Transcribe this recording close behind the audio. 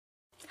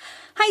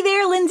Hi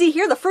there, Lindsay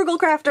here, the Frugal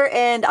Crafter,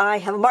 and I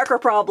have a marker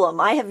problem.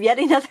 I have yet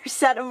another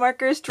set of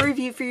markers to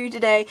review for you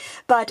today,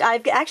 but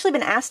I've actually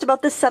been asked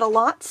about this set a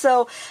lot,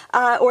 so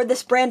or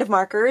this brand of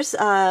markers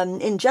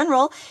in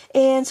general,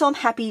 and so I'm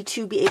happy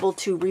to be able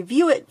to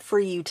review it for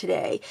you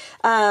today.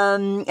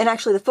 And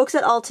actually, the folks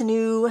at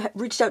Altenew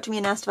reached out to me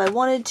and asked if I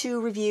wanted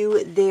to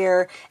review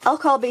their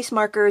alcohol-based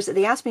markers.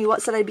 They asked me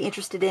what set I'd be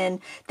interested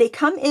in. They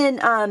come in,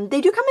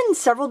 they do come in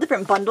several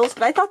different bundles,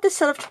 but I thought this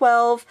set of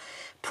 12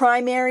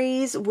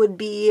 primaries would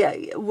be,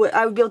 I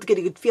would be able to get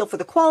a good feel for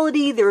the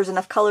quality. There was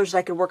enough colors that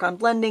I could work on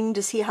blending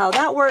to see how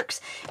that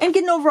works and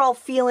get an overall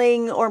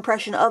feeling or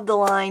impression of the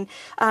line.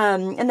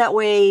 And that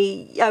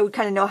way I would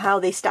kind of know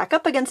how they stack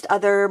up against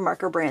other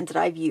marker brands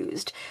that I've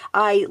used.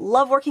 I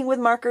love working with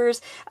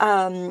markers.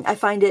 I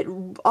find it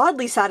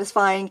oddly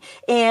satisfying,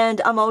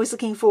 and I'm always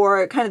looking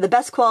for kind of the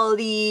best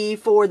quality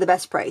for the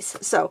best price.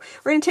 So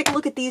we're going to take a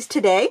look at these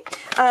today.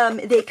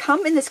 They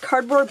come in this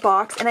cardboard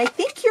box, and I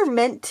think you're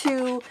meant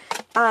to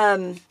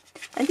I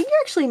think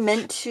you're actually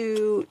meant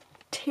to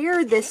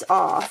tear this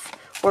off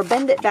or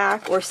bend it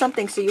back or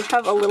something, so you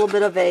have a little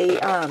bit of a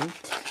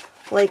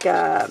like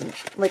a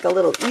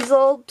little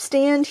easel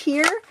stand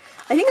here.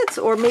 I think that's,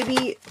 or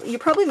maybe you're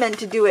probably meant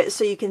to do it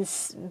so you can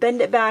bend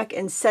it back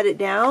and set it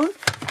down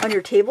on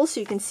your table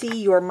so you can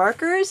see your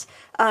markers.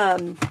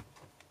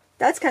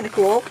 That's kind of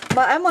cool.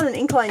 But I'm on an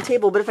inclined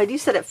table, but if I do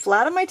set it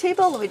flat on my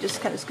table, let me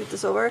just kind of scoot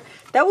this over,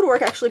 that would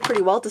work actually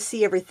pretty well to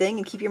see everything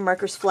and keep your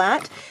markers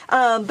flat.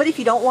 But if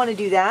you don't want to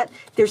do that,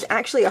 there's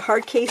actually a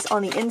hard case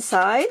on the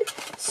inside,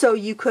 so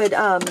you could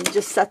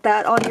just set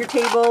that on your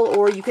table,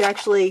 or you could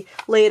actually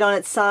lay it on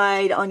its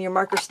side on your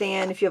marker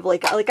stand. If you have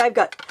like I've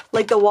got,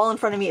 like, the wall in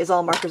front of me is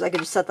all markers. I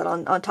could just set that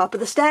on top of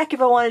the stack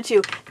if I wanted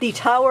to.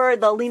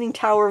 The leaning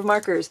tower of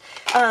markers.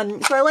 So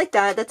I like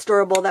that. That's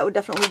durable. That would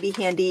definitely be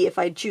handy if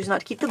I choose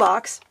not to keep the box.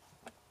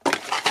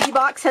 The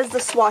box has the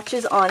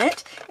swatches on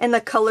it, and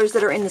the colors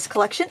that are in this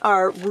collection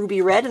are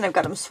ruby red, and I've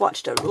got them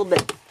swatched out a little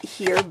bit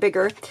here,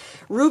 bigger.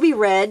 Ruby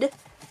red,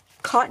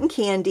 cotton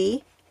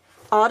candy,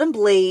 autumn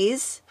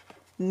blaze,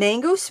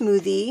 mango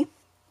smoothie,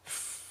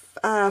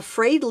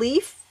 frayed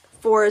leaf,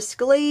 forest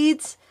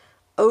glades,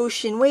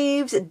 ocean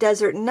waves,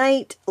 desert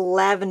night,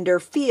 lavender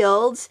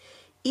fields,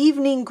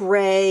 evening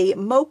gray,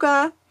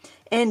 mocha,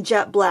 and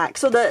jet black.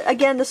 So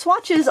again, the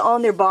swatches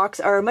on their box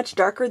are much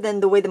darker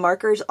than the way the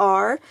markers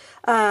are.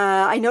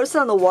 I noticed it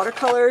on the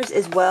watercolors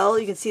as well.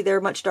 You can see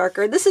they're much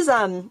darker. This is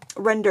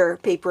render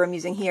paper I'm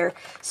using here.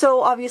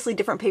 So obviously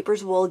different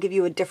papers will give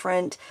you a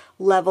different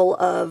level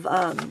of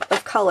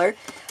color.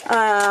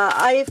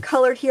 I've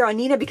colored here on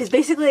Nina because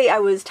basically I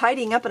was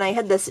tidying up and I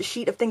had this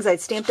sheet of things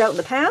I'd stamped out in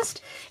the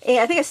past. And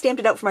I think I stamped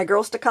it out for my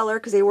girls to color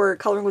because they were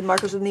coloring with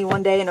markers with me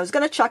one day, and I was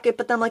going to chuck it,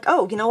 but then I'm like,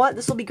 oh, you know what?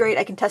 This will be great.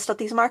 I can test out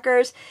these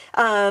markers.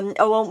 I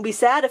won't be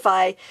sad if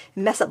I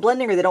mess up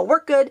blending or they don't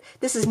work good.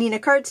 This is Nina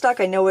cardstock.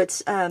 I know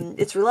it's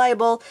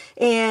reliable,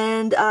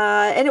 and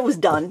it was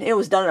done. It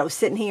was done, and I was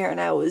sitting here and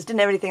didn't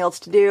have anything else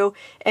to do,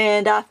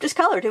 and just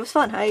colored. It was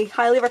fun. I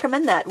highly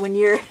recommend that when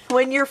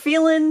you're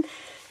feeling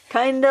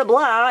kind of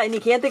blah and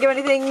you can't think of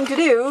anything to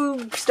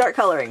do, start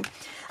coloring.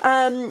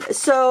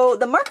 So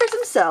the markers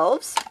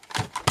themselves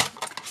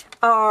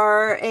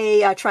are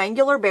a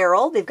triangular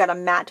barrel. They've got a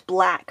matte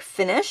black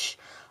finish.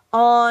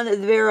 On the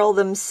barrel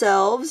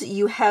themselves,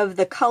 you have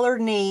the color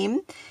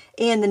name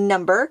and the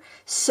number.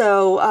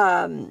 So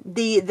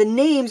the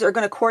names are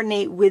going to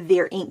coordinate with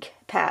their ink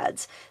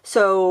pads.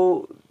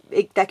 So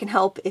that can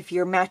help if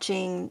you're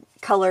matching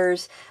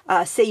colors.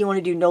 Say you want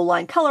to do no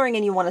line coloring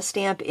and you want to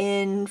stamp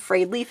in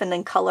frayed leaf and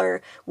then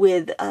color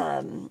with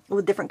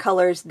different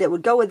colors that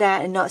would go with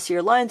that and not see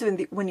your lines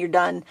when you're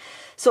done.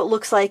 So it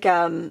looks like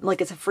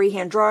it's a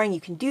freehand drawing.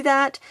 You can do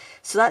that.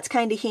 So that's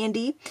kind of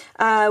handy.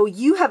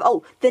 You have,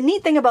 the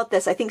neat thing about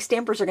this, I think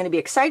stampers are going to be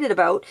excited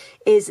about,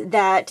 is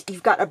that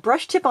you've got a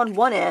brush tip on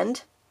one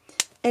end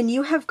and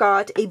you have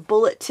got a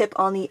bullet tip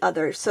on the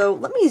other. So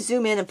let me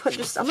zoom in and I'm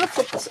going to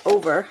flip this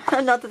over.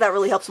 Not that that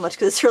really helps much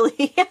because it's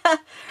really,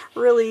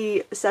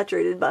 really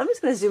saturated, but I'm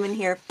just going to zoom in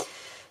here.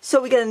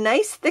 So we got a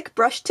nice thick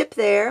brush tip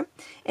there,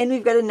 and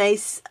we've got a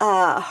nice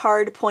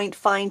hard point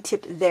fine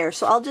tip there.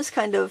 So I'll just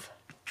kind of,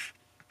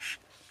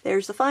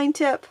 there's the fine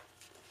tip.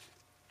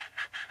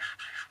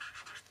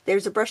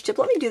 There's a brush tip.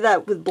 Let me do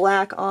that with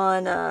black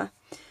on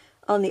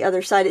the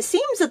other side. It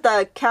seems that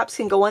the caps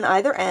can go on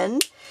either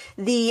end.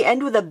 The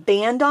end with a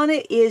band on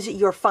it is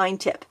your fine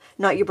tip,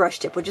 not your brush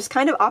tip, which is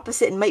kind of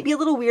opposite and might be a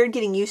little weird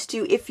getting used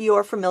to if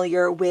you're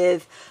familiar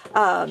with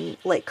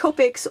like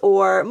Copics,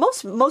 or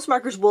most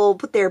markers will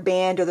put their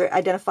band or their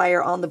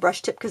identifier on the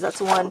brush tip because that's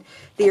the one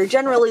that you're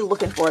generally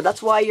looking for.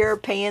 That's why you're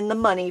paying the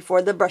money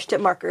for the brush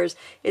tip markers.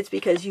 It's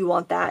because you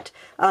want that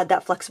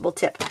flexible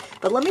tip.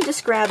 But let me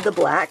just grab the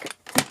black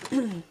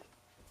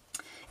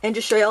and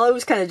just show you. I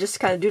was kind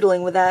of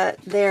doodling with that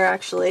there,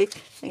 actually.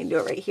 I can do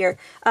it right here.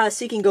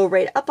 So you can go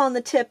right up on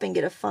the tip and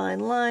get a fine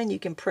line. You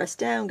can press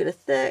down, get a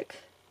thick.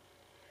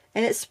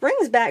 And it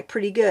springs back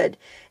pretty good.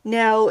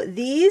 Now,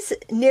 these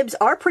nibs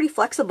are pretty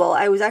flexible.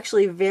 I was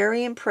actually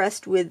very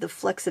impressed with the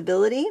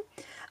flexibility.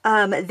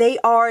 They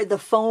are the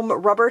foam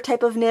rubber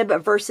type of nib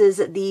versus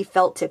the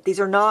felt tip. These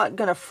are not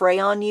going to fray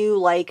on you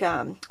like,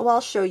 well,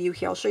 I'll show you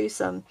here. I'll show you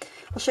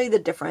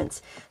the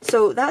difference.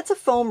 So that's a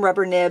foam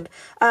rubber nib.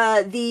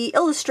 The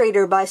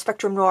Illustrator by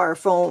Spectrum Noir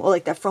foam,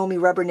 like that foamy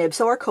rubber nib.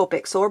 So are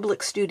Copic, so are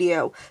Blick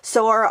Studio,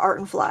 so are Art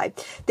and Fly.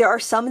 There are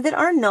some that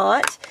are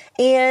not,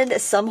 and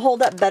some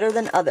hold up better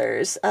than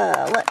others.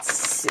 Let's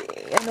see.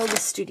 I know the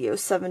Studio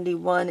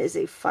 71 is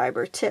a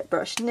fiber tip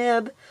brush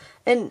nib,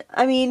 and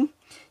I mean,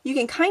 you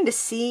can kind of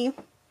see.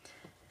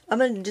 I'm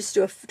going to just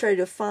try to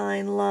do a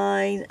fine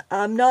line.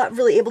 I'm not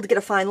really able to get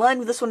a fine line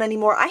with this one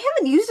anymore. I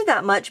haven't used it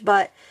that much,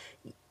 but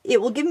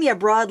it will give me a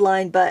broad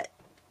line, but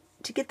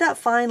to get that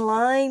fine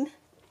line,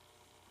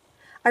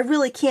 I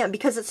really can't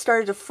because it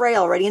started to fray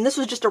already. And this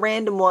was just a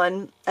random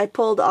one I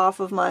pulled off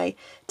of my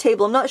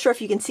table. I'm not sure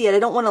if you can see it. I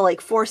don't want to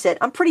like force it.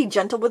 I'm pretty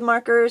gentle with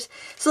markers.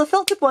 So the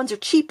felt tip ones are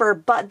cheaper,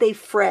 but they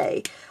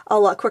fray a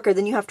lot quicker.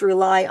 Then you have to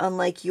rely on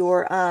like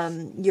your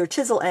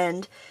chisel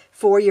end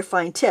for your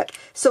fine tip.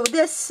 So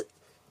this,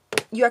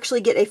 you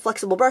actually get a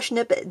flexible brush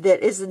nib that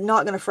is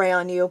not going to fray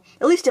on you.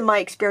 At least in my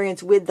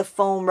experience with the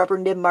foam rubber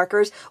nib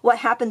markers, what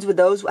happens with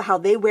those, how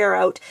they wear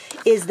out,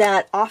 is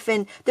that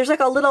often there's like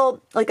a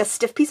little, like a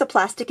stiff piece of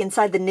plastic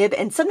inside the nib,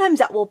 and sometimes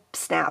that will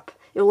snap.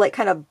 It will like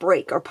kind of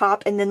break or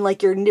pop, and then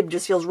like your nib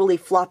just feels really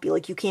floppy,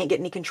 like you can't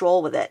get any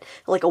control with it,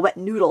 like a wet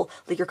noodle,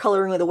 like you're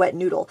coloring with a wet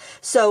noodle.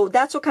 So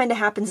that's what kind of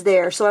happens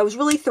there. So I was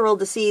really thrilled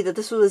to see that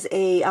this was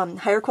a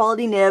higher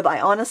quality nib.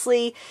 I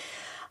honestly,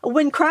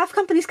 when craft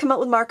companies come out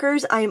with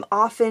markers, I'm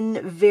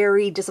often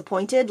very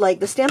disappointed.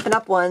 Like the Stampin'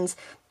 Up! Ones,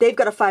 they've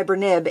got a fiber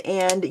nib,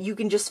 and you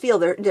can just feel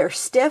they're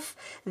stiff.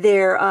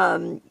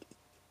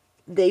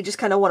 They just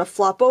kind of want to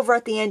flop over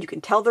at the end. You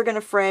can tell they're going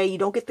to fray. You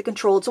don't get the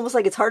control. It's almost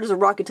like it's hard as a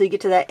rock until you get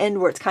to that end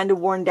where it's kind of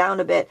worn down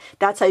a bit.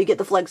 That's how you get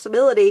the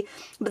flexibility,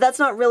 but that's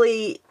not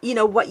really, you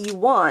know, what you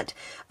want.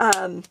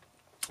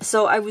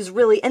 So I was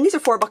really, and these are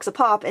 $4 a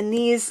pop, and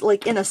these,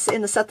 like in the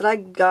set that I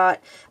got,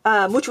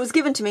 which was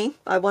given to me,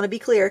 I want to be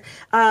clear,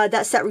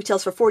 that set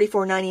retails for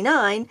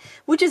 $44.99,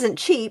 which isn't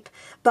cheap,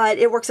 but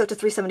it works out to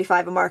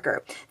 $3.75 a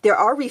marker. There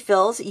are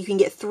refills. You can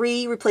get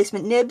 3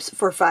 replacement nibs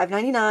for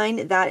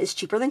 $5.99. That is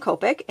cheaper than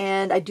Copic,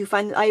 and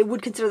I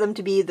would consider them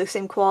to be the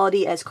same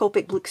quality as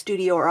Copic, Blick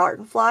Studio, or Art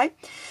and Fly.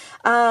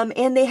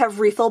 And they have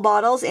refill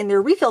bottles, and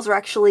their refills are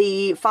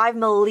actually 5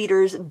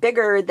 milliliters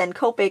bigger than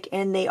Copic,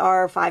 and they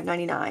are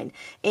 $5.99.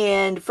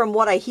 And from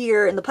what I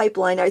hear in the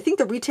pipeline, I think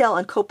the retail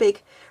on Copic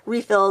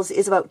refills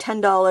is about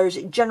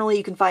 $10. Generally,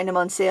 you can find them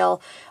on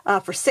sale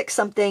for $6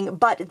 something,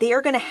 but they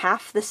are going to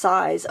half the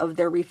size of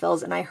their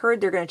refills, and I heard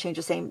they're going to change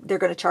the same. They're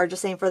going to charge the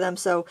same for them.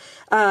 So,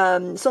 so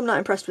I'm not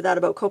impressed with that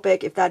about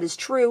Copic, if that is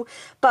true.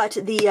 But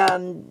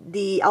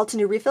the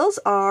Altenew refills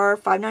are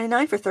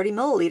 $5.99 for 30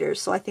 milliliters,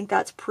 so I think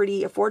that's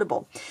pretty affordable.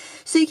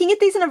 So you can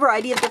get these in a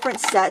variety of different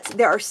sets.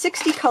 There are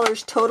 60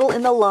 colors total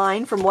in the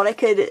line, from what I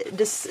could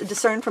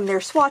discern from their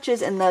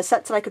swatches and the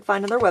sets that I could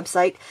find on their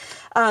website.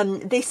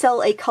 They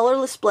sell a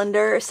colorless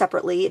blender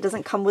separately. It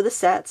doesn't come with the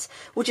sets,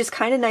 which is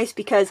kind of nice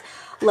because,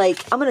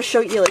 like, I'm going to show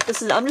you, like,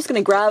 I'm just going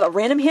to grab a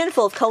random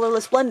handful of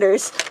colorless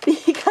blenders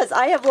because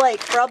I have, like,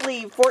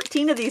 probably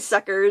 14 of these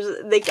suckers.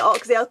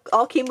 Because they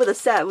all came with a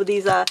set with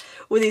these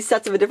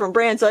sets of a different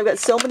brand. So I've got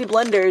so many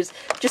blenders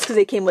just because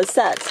they came with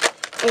sets.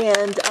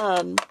 And,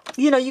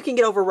 you know, you can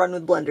get overrun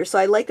with blenders. So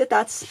I like that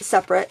that's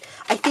separate.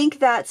 I think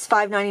that's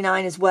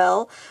 $5.99 as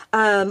well.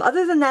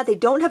 Other than that, they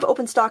don't have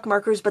open stock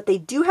markers, but they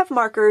do have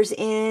markers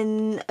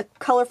in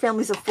color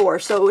families of 4.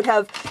 So it would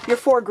have your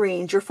 4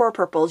 greens, your 4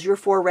 purples, your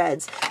 4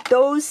 reds.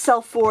 Those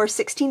sell for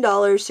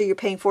 $16, so you're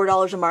paying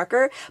 $4 a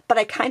marker. But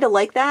I kind of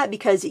like that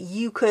because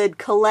you could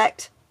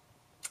collect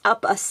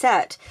up a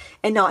set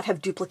and not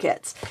have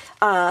duplicates,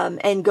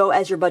 and go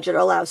as your budget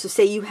allows. So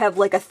say you have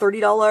like a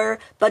 $30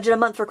 budget a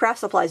month for craft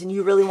supplies and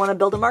you really want to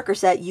build a marker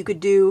set, you could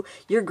do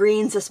your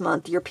greens this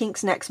month, your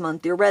pinks next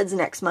month, your reds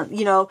next month,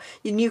 you know,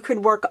 and you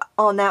could work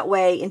on that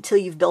way until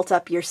you've built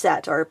up your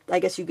set. Or I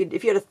guess you could,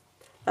 if you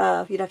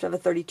had you'd have to have a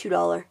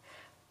 $32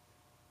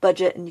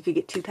 budget and you could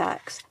get 2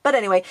 packs. But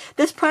anyway,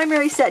 this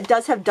primary set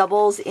does have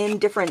doubles in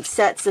different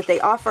sets that they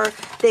offer.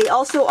 They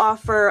also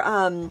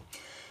offer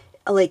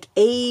like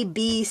A,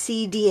 B,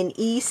 C, D, and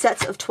E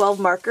sets of 12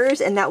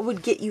 markers, and that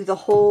would get you the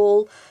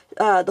whole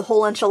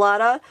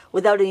enchilada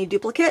without any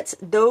duplicates.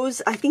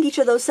 Those, I think each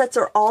of those sets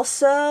are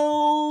also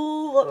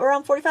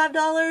around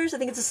 $45. I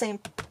think it's the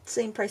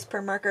same price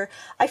per marker.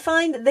 I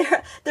find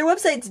their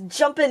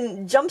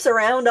website jumps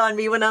around on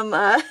me when I'm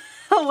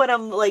when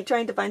I'm like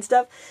trying to find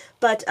stuff,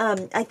 but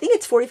I think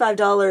it's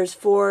 $45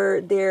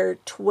 for their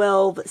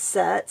 12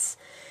 sets.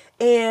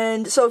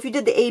 And so if you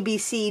did the A, B,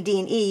 C, D,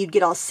 and E, you'd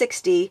get all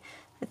 60.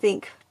 I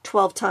think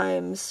 12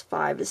 times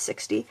 5 is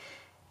 60.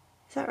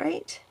 Is that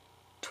right?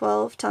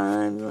 12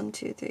 times 1,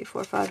 2, 3,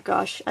 4, 5.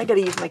 Gosh, I gotta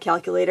use my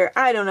calculator.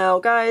 I don't know,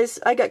 guys.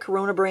 I got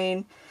Corona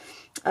brain.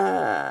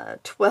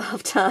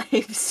 12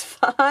 times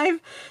 5,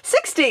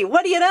 60.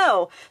 What do you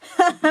know?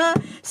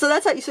 So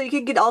that's how. So you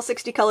could get all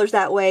 60 colors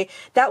that way.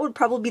 That would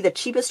probably be the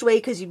cheapest way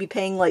because you'd be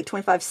paying like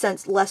 25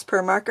 cents less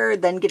per marker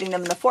than getting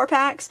them in the 4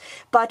 packs.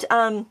 But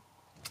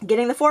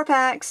getting the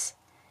 4-packs,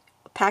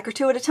 a pack or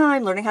 2 at a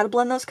time, learning how to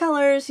blend those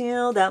colors, you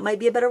know, that might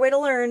be a better way to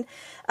learn.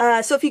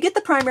 So if you get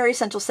the primary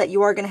essential set,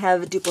 you are going to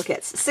have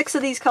duplicates. 6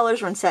 of these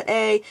colors are in set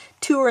A,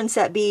 2 are in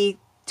set B,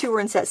 2 are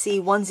in set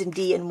C, 1's in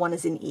D, and 1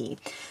 is in E.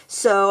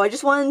 So I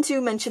just wanted to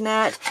mention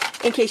that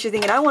in case you're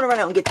thinking, I want to run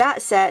out and get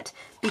that set,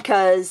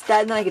 because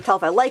then I can tell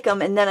if I like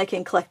them, and then I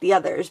can collect the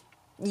others.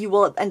 You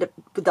will end up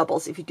with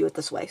doubles if you do it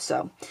this way.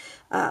 So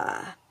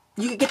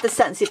you could get the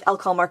set and see if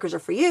alcohol markers are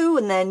for you,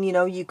 and then, you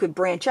know, you could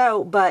branch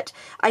out. But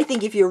I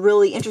think if you're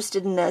really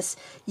interested in this,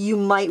 you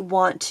might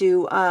want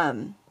to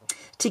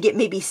get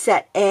maybe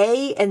set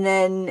A and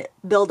then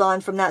build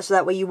on from that, so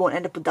that way you won't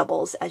end up with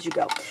doubles as you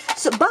go.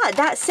 So, but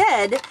that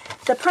said,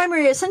 the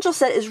primary essential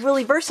set is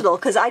really versatile,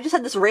 because I just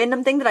had this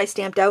random thing that I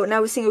stamped out, and I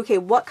was thinking, okay,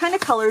 what kind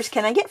of colors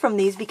can I get from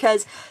these?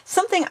 Because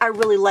something I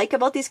really like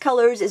about these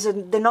colors is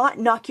they're not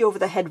knock you over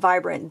the head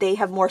vibrant. They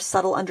have more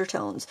subtle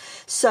undertones.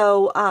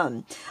 So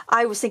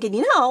I was thinking,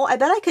 you know, I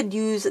bet I could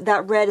use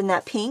that red and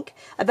that pink.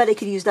 I bet I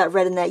could use that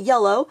red and that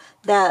yellow,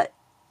 that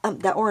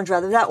orange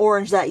rather, that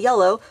orange, that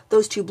yellow,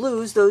 those 2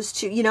 blues, those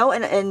 2, you know,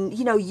 and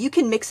you know, you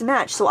can mix and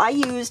match. So I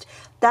used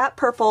that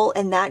purple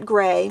and that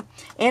gray,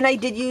 and I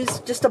did use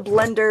just a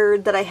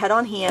blender that I had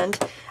on hand,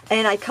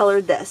 and I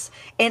colored this.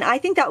 And I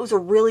think that was a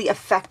really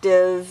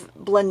effective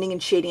blending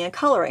and shading and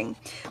coloring.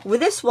 With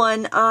this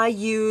one, I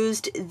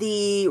used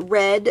the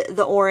red,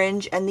 the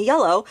orange, and the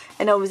yellow,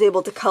 and I was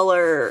able to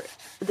color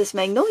this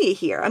magnolia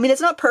here. I mean,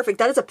 it's not perfect.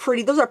 That is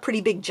those are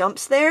pretty big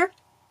jumps there.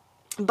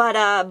 But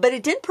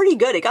it did pretty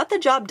good. It got the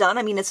job done.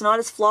 I mean, it's not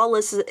as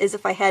flawless as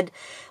if I had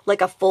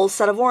like a full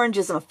set of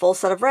oranges and a full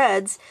set of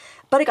reds,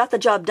 but it got the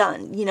job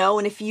done, you know.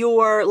 And if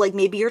you're like,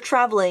 maybe you're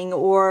traveling,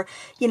 or,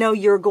 you know,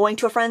 you're going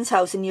to a friend's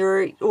house, and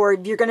you're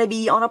going to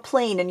be on a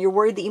plane and you're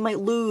worried that you might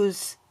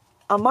lose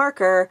a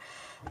marker,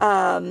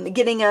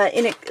 getting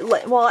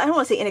well, I don't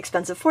want to say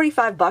inexpensive.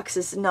 $45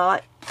 is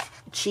not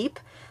cheap,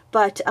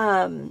 but,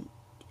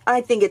 I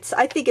think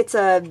it's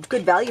a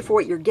good value for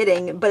what you're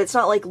getting, but it's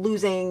not like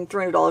losing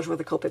 $300 worth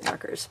of Copic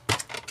markers,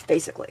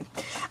 basically.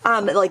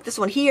 Like this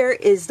one here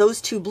is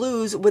those 2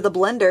 blues with a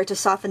blender to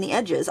soften the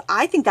edges.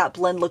 I think that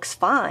blend looks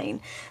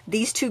fine.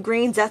 These 2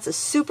 greens, that's a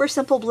super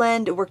simple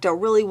blend. It worked out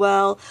really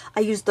well.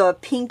 I used the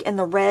pink and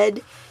the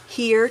red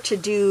here to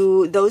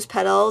do those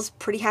petals.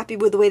 Pretty happy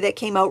with the way that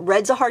came out.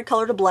 Red's a hard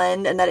color to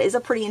blend, and that is a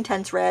pretty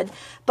intense red.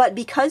 But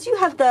because you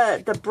have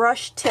the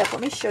brush tip,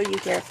 let me show you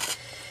here.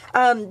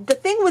 The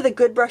thing with a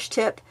good brush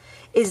tip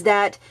is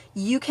that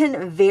you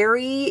can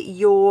vary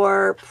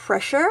your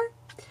pressure,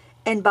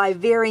 and by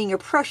varying your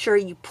pressure,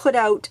 you put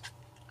out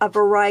a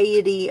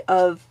variety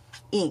of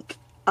ink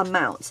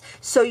amounts.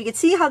 So you can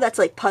see how that's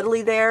like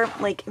puddly there.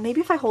 Like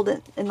maybe if I hold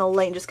it in the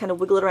light and just kind of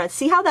wiggle it around,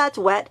 see how that's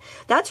wet?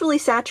 That's really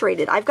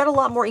saturated. I've got a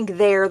lot more ink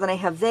there than I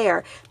have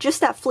there.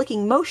 Just that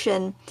flicking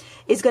motion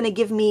is going to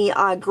give me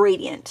a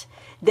gradient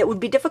that would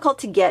be difficult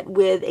to get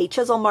with a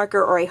chisel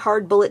marker or a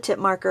hard bullet tip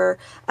marker.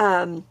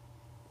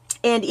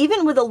 And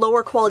even with the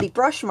lower quality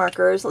brush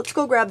markers, let's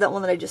go grab that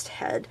one that I just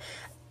had.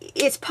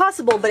 It's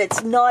possible, but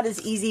it's not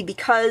as easy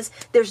because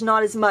there's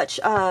not as much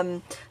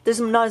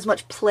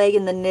play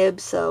in the nib.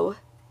 So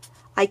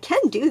I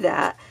can do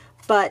that,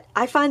 but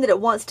I find that it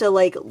wants to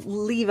like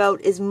leave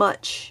out as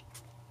much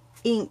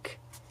ink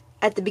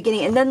at the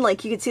beginning, and then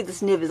like you can see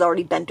this nib is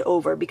already bent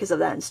over because of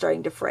that and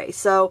starting to fray.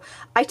 So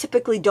I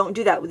typically don't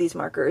do that with these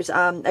markers.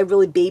 I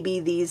really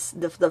baby these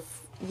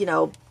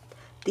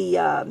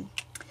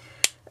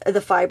the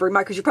fiber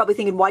markers. You're probably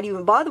thinking, why do you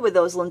even bother with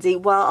those, Lindsay?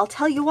 Well, I'll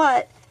tell you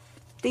what,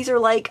 these are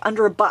like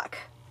under $1,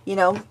 you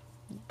know.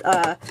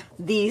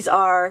 These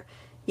are,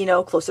 you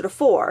know, closer to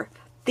 $4.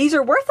 These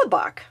are worth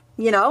 $1.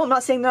 You know, I'm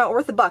not saying they're not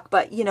worth $1,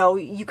 but you know,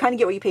 you kind of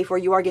get what you pay for.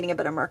 You are getting a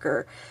better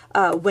marker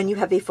when you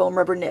have a foam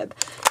rubber nib,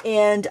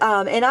 and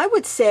I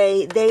would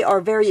say they are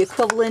very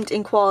equivalent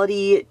in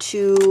quality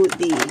to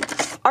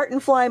the Art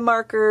and Fly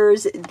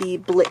markers, the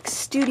Blick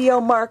Studio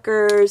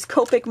markers,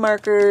 Copic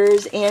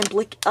markers, and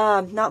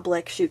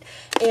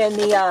and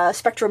the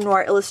Spectrum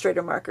Noir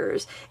Illustrator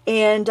markers.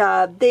 And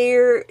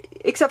they're,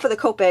 except for the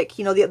Copic,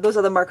 you know, those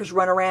other markers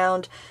run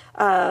around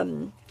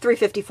 $3.50,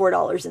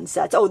 $4 in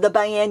sets. Oh, the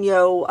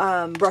Biennial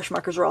brush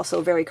markers are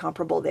also very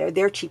comparable there.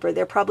 They're cheaper.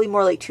 They're probably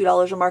more like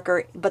 $2 a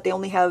marker, but they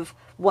only have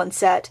 1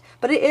 set.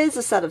 But it is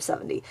a set of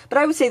 70. But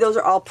I would say those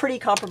are all pretty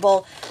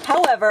comparable.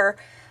 However,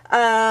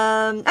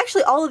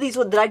 actually all of these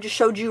that I just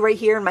showed you right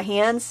here in my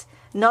hands,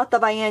 not the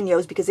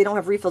Biennials because they don't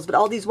have refills, but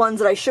all these ones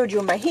that I showed you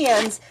in my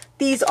hands,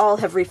 these all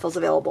have refills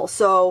available.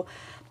 So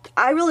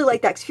I really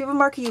like that, because if you have a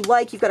marker you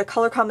like, you've got a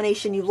color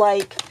combination you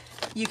like,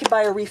 you can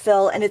buy a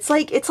refill, and it's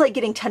like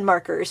getting 10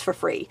 markers for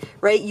free,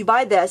 right? You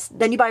buy this,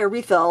 then you buy a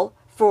refill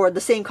for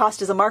the same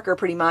cost as a marker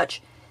pretty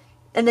much,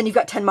 and then you've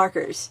got 10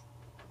 markers.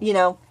 You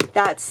know,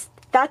 that's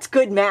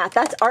good math.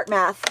 That's art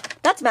math.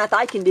 That's math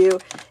I can do.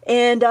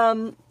 And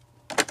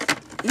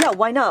yeah,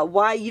 why not?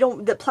 Why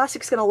the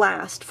plastic's going to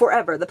last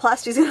forever. The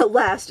plastic's going to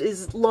last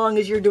as long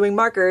as you're doing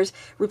markers.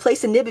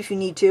 Replace a nib if you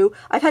need to.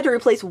 I've had to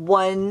replace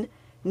one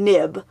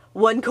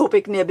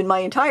Copic nib in my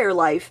entire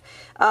life.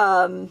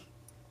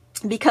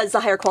 because the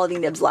higher quality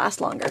nibs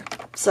last longer.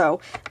 So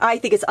I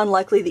think it's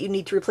unlikely that you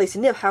need to replace a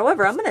nib.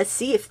 However, I'm going to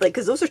see if, like,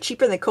 because those are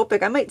cheaper than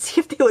Copic, I might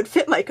see if they would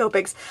fit my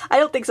Copics. I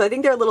don't think so. I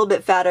think they're a little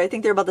bit fatter. I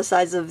think they're about the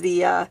size of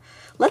the,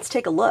 let's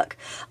take a look.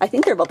 I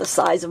think they're about the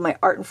size of my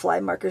Art and Fly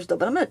markers though,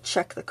 but I'm going to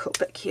check the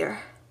Copic here.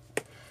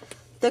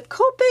 The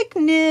Copic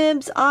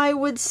nibs, I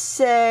would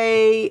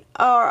say,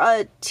 are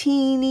a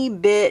teeny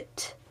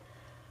bit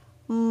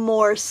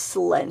more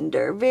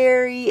slender.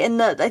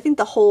 And I think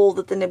the hole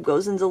that the nib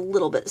goes in is a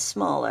little bit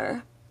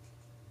smaller.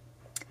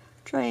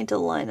 Trying to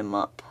line them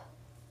up.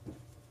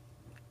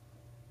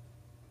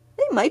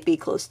 They might be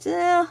close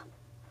to,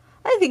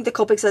 I think the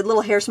Copic's a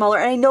little hair smaller,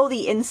 and I know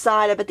the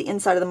inside, I bet the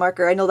inside of the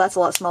marker, I know that's a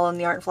lot smaller than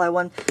the Art and Fly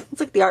one. Let's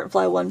look at the Art and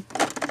Fly one.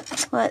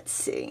 Let's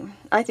see.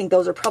 I think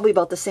those are probably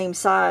about the same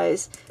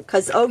size,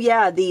 because, oh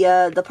yeah,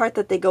 the part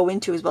that they go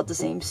into is about the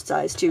same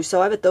size too,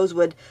 so I bet those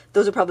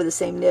are probably the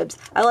same nibs.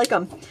 I like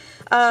them.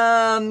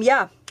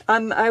 Yeah,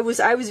 I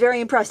was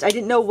very impressed. I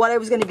didn't know what I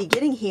was going to be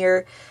getting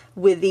here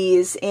with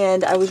these,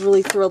 and I was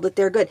really thrilled that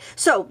they're good.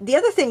 So the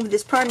other thing with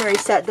this primary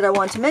set that I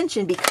want to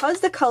mention, because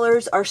the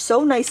colors are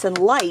so nice and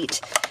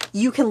light,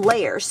 you can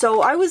layer.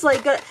 So I was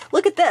like,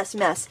 look at this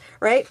mess,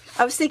 right?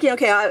 I was thinking,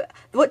 okay,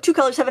 what two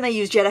colors haven't I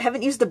used yet? I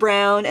haven't used the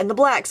brown and the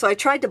black, so I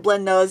tried to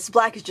blend those.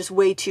 Black is just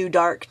way too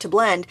dark to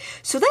blend.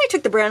 So then I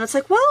took the brown, and it's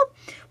like, well,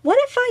 what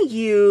if I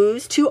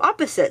use two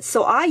opposites?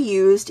 So I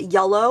used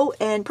yellow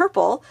and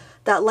purple,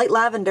 that light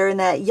lavender and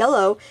that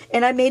yellow,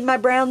 and I made my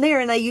brown there,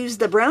 and I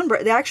used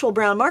the actual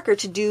brown marker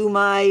to do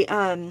my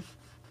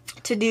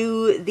to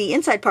do the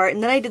inside part,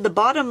 and then I did the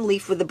bottom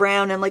leaf with the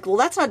brown, and I'm like, well,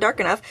 that's not dark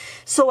enough,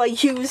 so I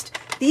used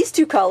these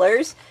two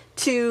colors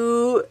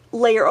to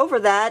layer over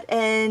that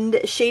and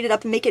shade it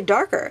up and make it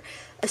darker.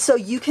 So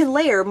you can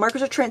layer.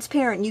 Markers are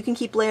transparent. You can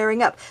keep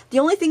layering up. The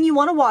only thing you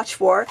want to watch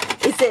for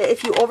is that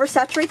if you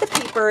oversaturate the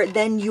paper,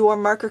 then your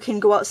marker can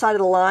go outside of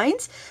the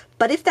lines.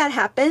 But if that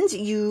happens,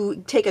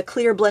 you take a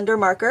clear blender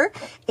marker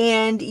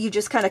and you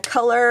just kind of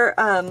color,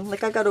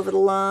 like I got over the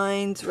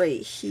lines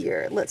right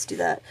here. Let's do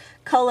that.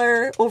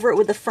 Color over it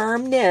with a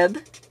firm nib.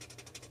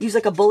 Use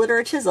like a bullet or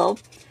a chisel,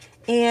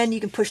 and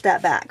you can push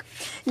that back.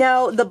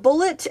 Now, the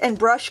bullet and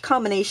brush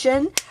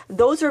combination,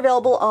 those are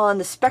available on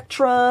the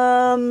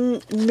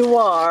Spectrum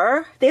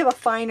Noir. They have a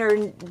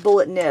finer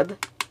bullet nib.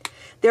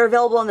 They're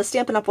available on the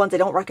Stampin' Up! Ones. I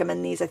don't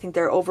recommend these. I think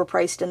they're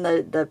overpriced and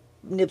the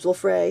nibs will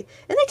fray.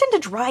 And they tend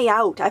to dry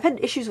out. I've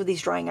had issues with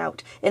these drying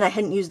out, and I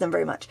hadn't used them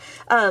very much.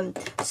 And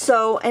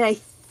I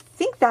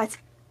think that's,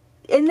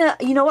 in the,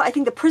 you know what, I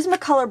think the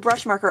Prismacolor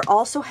brush marker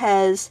also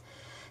has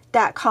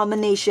that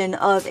combination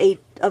of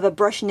a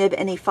brush nib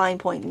and a fine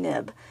point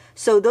nib.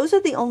 So those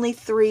are the only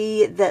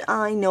three that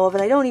I know of,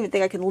 and I don't even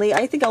think I can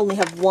I think I only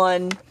have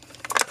one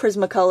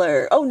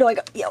Prismacolor. Oh no,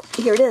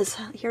 here it is.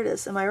 Here it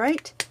is. Am I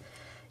right?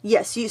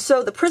 Yes,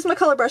 so the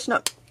Prismacolor brush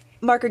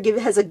marker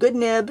has a good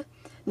nib,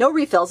 no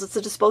refills, it's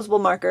a disposable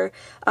marker.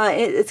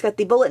 It's got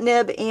the bullet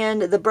nib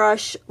and the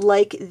brush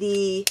like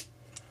the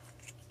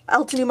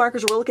Altenew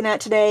markers we're looking at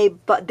today,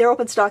 but they're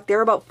open stock.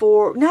 They're about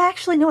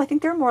I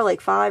think they're more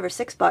like $5 or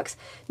 $6.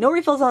 No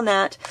refills on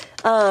that.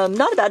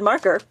 Not a bad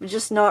marker,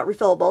 just not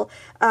refillable.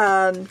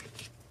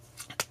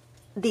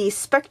 The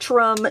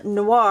Spectrum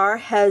Noir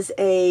has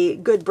a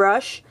good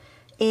brush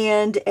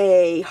and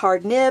a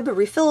hard nib,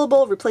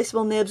 refillable,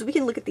 replaceable nibs. We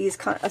can look at these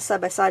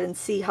side by side and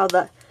see how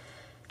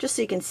just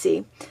so you can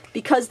see.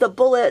 Because the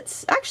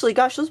bullets, actually,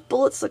 gosh, those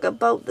bullets look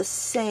about the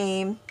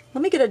same.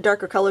 Let me get a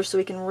darker color so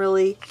we can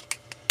really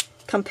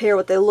compare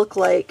what they look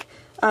like.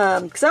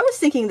 Because I was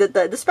thinking that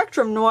the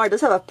Spectrum Noir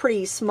does have a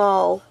pretty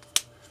small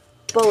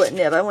bullet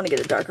nib. I want to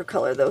get a darker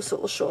color though, so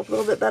it will show up a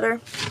little bit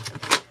better.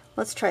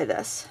 Let's try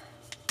this.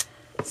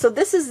 So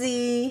this is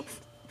the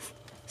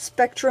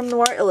Spectrum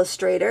Noir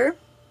Illustrator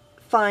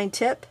fine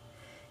tip,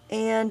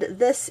 and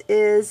this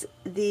is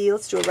the,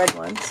 let's do a red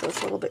one so it's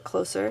a little bit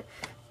closer.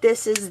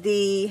 This is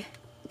the,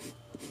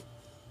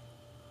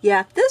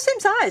 yeah, they're the same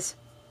size.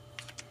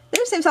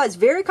 They're the same size,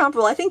 very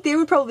comparable. I think they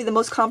would probably be the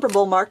most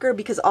comparable marker,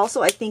 because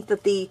also I think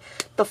that the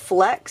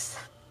flex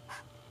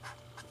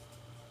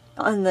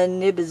on the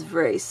nib is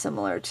very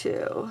similar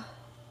too.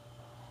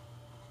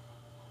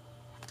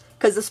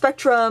 Because the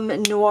Spectrum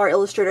Noir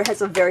Illustrator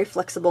has a very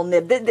flexible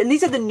nib. And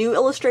these are the new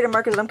Illustrator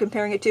markers that I'm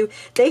comparing it to.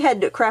 They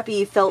had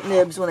crappy felt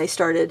nibs when they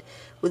started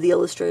with the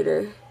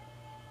Illustrator.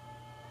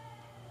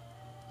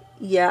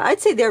 Yeah,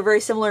 I'd say they're very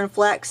similar in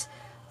flex.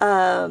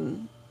 I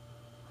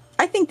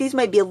think these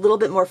might be a little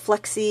bit more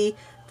flexy.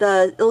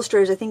 The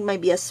Illustrators, I think,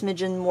 might be a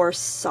smidgen more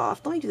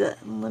soft. Let me do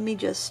that. Let me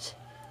just,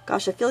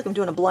 gosh, I feel like I'm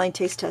doing a blind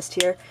taste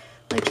test here.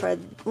 Let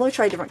me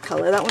try a different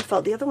color. That one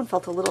felt, the other one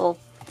felt a little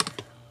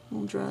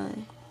dry.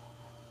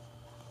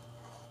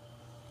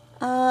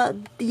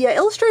 Yeah,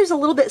 Illustrator is a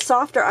little bit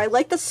softer. I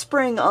like the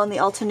spring on the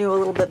Altenew a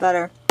little bit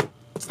better.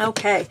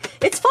 Okay,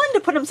 it's fun to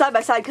put them side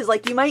by side, because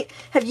like you might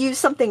have used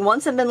something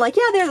once and been like,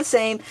 yeah, they're the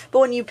same, but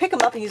when you pick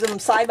them up and use them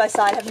side by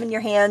side, have them in your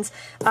hands,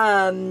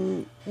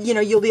 you know,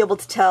 you'll be able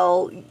to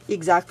tell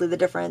exactly the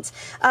difference.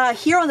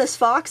 Here on this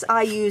fox,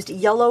 I used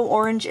yellow,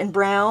 orange, and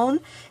brown,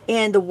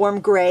 and the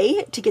warm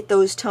gray to get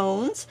those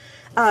tones.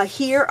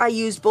 Here I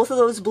used both of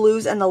those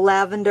blues and the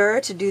lavender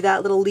to do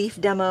that little leaf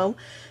demo.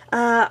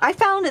 I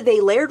found that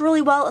they layered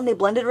really well and they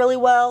blended really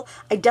well.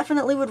 I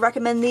definitely would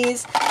recommend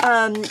these.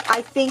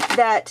 I think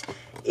that,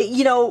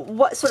 you know,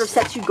 what sort of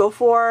sets you go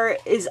for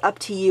is up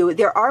to you.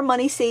 There are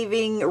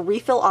money-saving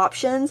refill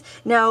options.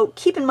 Now,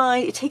 keep in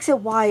mind, it takes a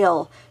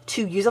while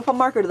to use up a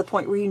marker to the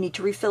point where you need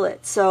to refill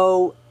it.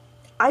 So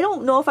I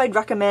don't know if I'd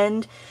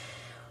recommend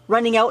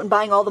running out and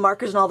buying all the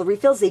markers and all the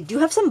refills. They do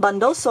have some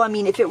bundles, so I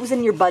mean, if it was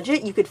in your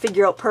budget, you could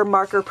figure out per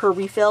marker, per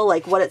refill,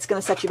 like what it's going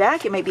to set you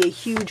back. It might be a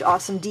huge,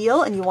 awesome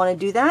deal, and you want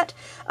to do that.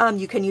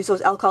 You can use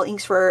those alcohol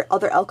inks for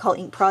other alcohol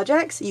ink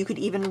projects. You could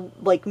even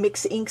like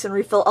mix inks and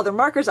refill other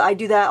markers. I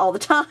do that all the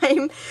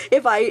time.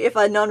 If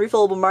a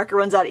non-refillable marker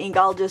runs out of ink,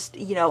 I'll just,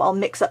 you know, I'll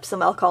mix up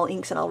some alcohol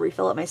inks and I'll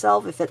refill it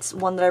myself if it's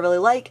one that I really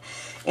like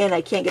and I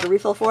can't get a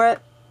refill for it.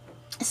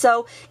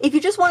 So if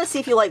you just want to see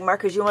if you like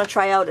markers, you want to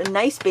try out a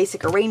nice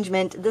basic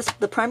arrangement,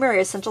 the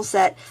Primary Essential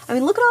set. I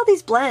mean, look at all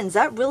these blends.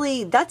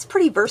 That's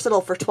pretty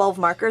versatile for 12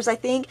 markers, I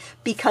think,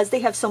 because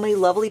they have so many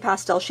lovely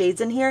pastel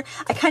shades in here.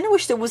 I kind of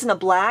wish there wasn't a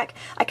black.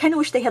 I kind of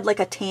wish they had like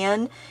a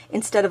tan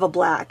instead of a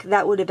black.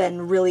 That would have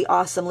been really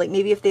awesome. Like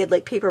maybe if they had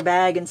like paper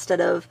bag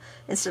instead of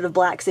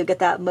black, because they've got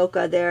that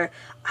mocha there.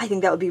 I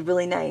think that would be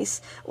really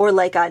nice. Or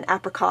like an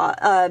apricot,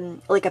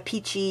 like a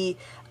peachy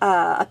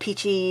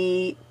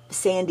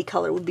sandy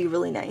color would be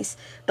really nice.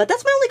 But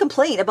that's my only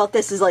complaint about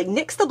this is like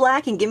nix the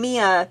black and give me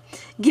a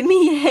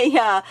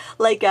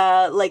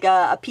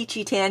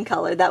peachy tan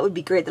color. That would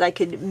be great, that I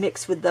could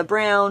mix with the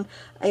brown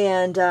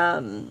and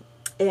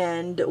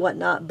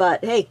whatnot.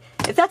 But hey,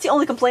 if that's the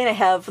only complaint I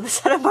have for the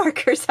set of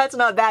markers, that's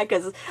not bad,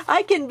 because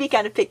I can be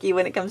kind of picky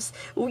when it comes,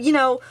 you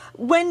know,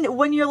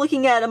 when you're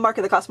looking at a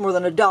marker that costs more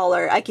than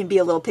 $1, I can be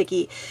a little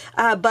picky.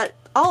 But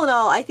all in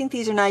all, I think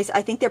these are nice.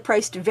 I think they're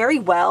priced very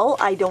well.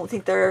 I don't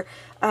think they're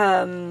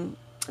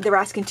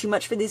asking too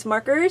much for these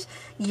markers.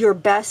 Your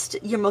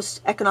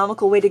most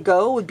economical way to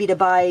go would be to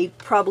buy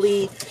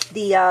probably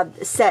the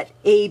set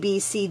A, B,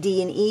 C,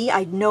 D, and E.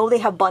 I know they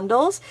have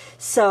bundles,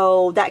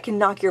 so that can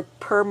knock your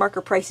per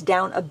marker price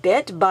down a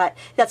bit, but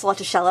that's a lot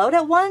to shell out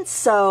at once.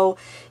 So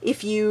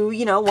if you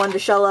wanted to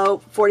shell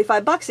out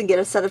 45 bucks and get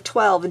a set of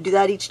 12 and do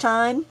that each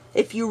time,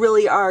 if you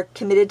really are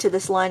committed to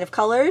this line of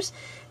colors,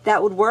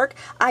 that would work.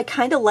 I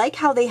kind of like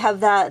how they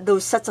have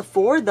those sets of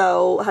 4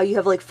 though, how you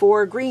have like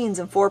 4 greens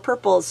and 4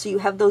 purples, so you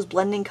have those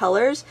blending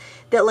colors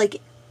that, like,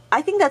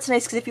 I think that's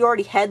nice, because if you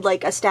already had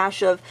like a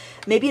stash of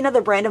maybe another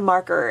brand of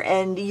marker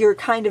and you're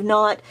kind of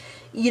not,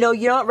 you're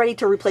not ready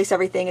to replace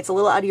everything, it's a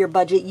little out of your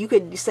budget, you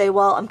could say,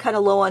 well, I'm kind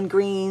of low on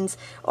greens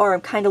or I'm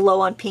kind of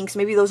low on pinks,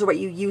 maybe those are what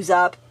you use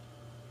up,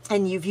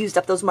 and you've used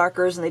up those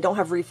markers and they don't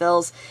have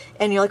refills,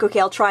 and you're like,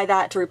 okay, I'll try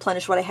that to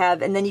replenish what I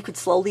have, and then you could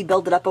slowly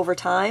build it up over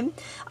time.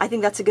 I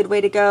think that's a good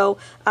way to go.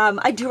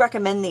 I do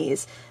recommend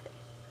these.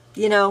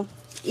 Even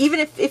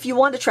if you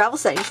want a travel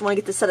set, you just want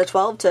to get the set of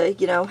 12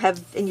 to,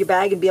 have in your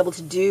bag and be able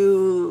to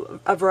do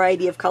a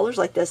variety of colors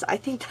like this, I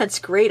think that's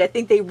great. I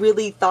think they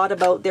really thought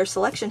about their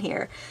selection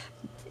here.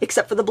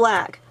 Except for the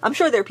black. I'm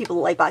sure there are people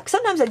who like black.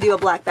 Sometimes I do a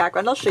black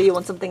background. I'll show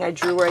you something I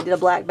drew where I did a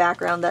black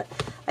background that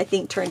I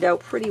think turned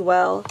out pretty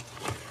well.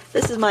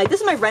 This is my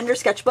render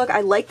sketchbook.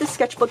 I like this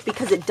sketchbook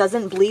because it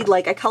doesn't bleed.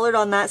 Like, I colored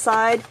on that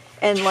side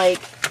and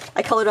like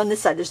I colored on this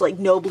side. There's like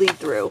no bleed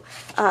through.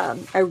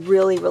 I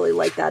really, really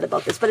like that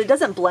about this, but it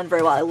doesn't blend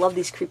very well. I love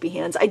these creepy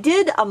hands. I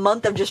did a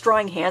month of just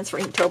drawing hands for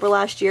Inktober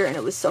last year and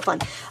it was so fun.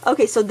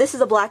 Okay, so this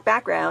is a black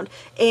background,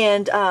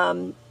 and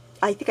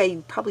I think I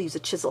probably use a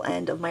chisel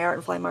end of my Art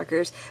and Fly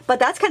markers, but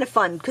that's kind of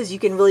fun because you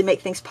can really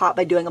make things pop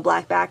by doing a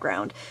black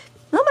background.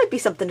 That might be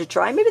something to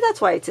try. Maybe that's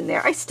why it's in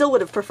there. I still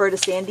would have preferred a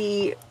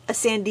sandy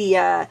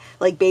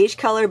like beige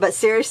color, but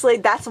seriously,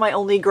 that's my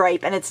only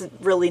gripe, and it's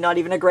really not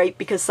even a gripe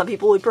because some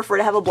people would prefer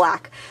to have a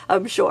black,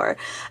 I'm sure.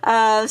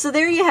 So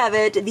there you have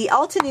it, the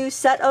Altenew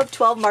set of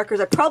 12 markers.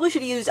 I probably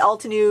should have used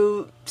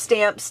Altenew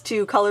stamps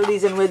to color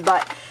these in with,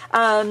 but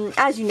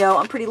as you know,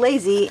 I'm pretty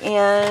lazy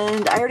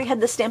and I already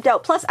had this stamped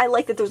out. Plus, I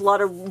like that there's a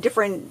lot of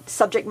different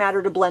subject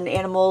matter to blend: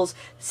 animals,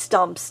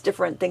 stumps,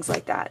 different things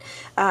like that.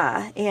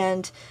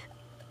 And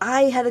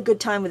I had a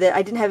good time with it.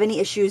 I didn't have any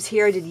issues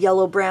here. I did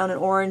yellow, brown, and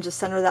orange, the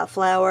center of that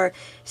flower.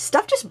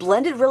 Stuff just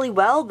blended really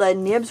well. The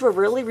nibs were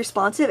really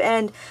responsive,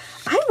 and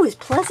I was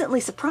pleasantly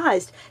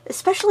surprised,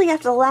 especially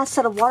after the last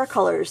set of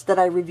watercolors that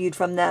I reviewed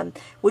from them,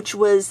 which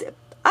was,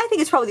 I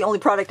think it's probably the only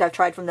product I've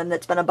tried from them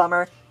that's been a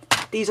bummer.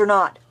 These are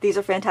not. These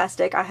are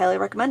fantastic. I highly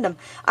recommend them.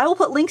 I will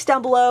put links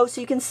down below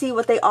so you can see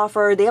what they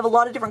offer. They have a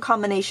lot of different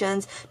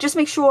combinations. Just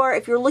make sure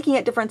if you're looking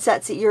at different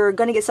sets that you're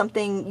going to get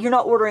something, you're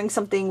not ordering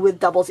something with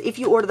doubles. If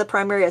you order the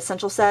Primary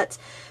Essential sets,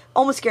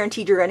 almost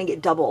guaranteed you're going to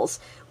get doubles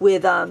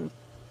with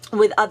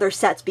other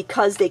sets,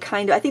 because I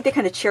think they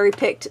kind of cherry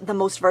picked the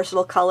most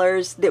versatile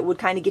colors that would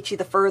kind of get you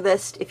the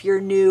furthest if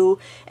you're new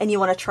and you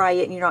want to try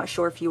it and you're not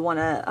sure if you want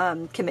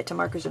to commit to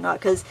markers or not,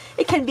 because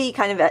it can be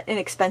kind of an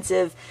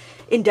expensive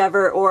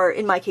endeavor, or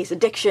in my case,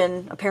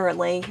 addiction,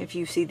 apparently. If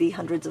you see the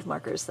hundreds of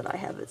markers that I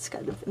have, it's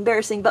kind of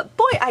embarrassing, but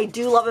boy, I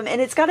do love them, and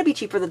it's got to be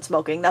cheaper than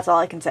smoking. That's all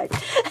I can say.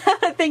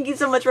 Thank you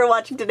so much for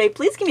watching today.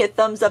 Please give me a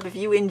thumbs up if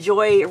you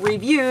enjoy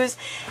reviews.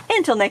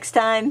 Until next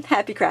time,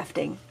 happy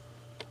crafting.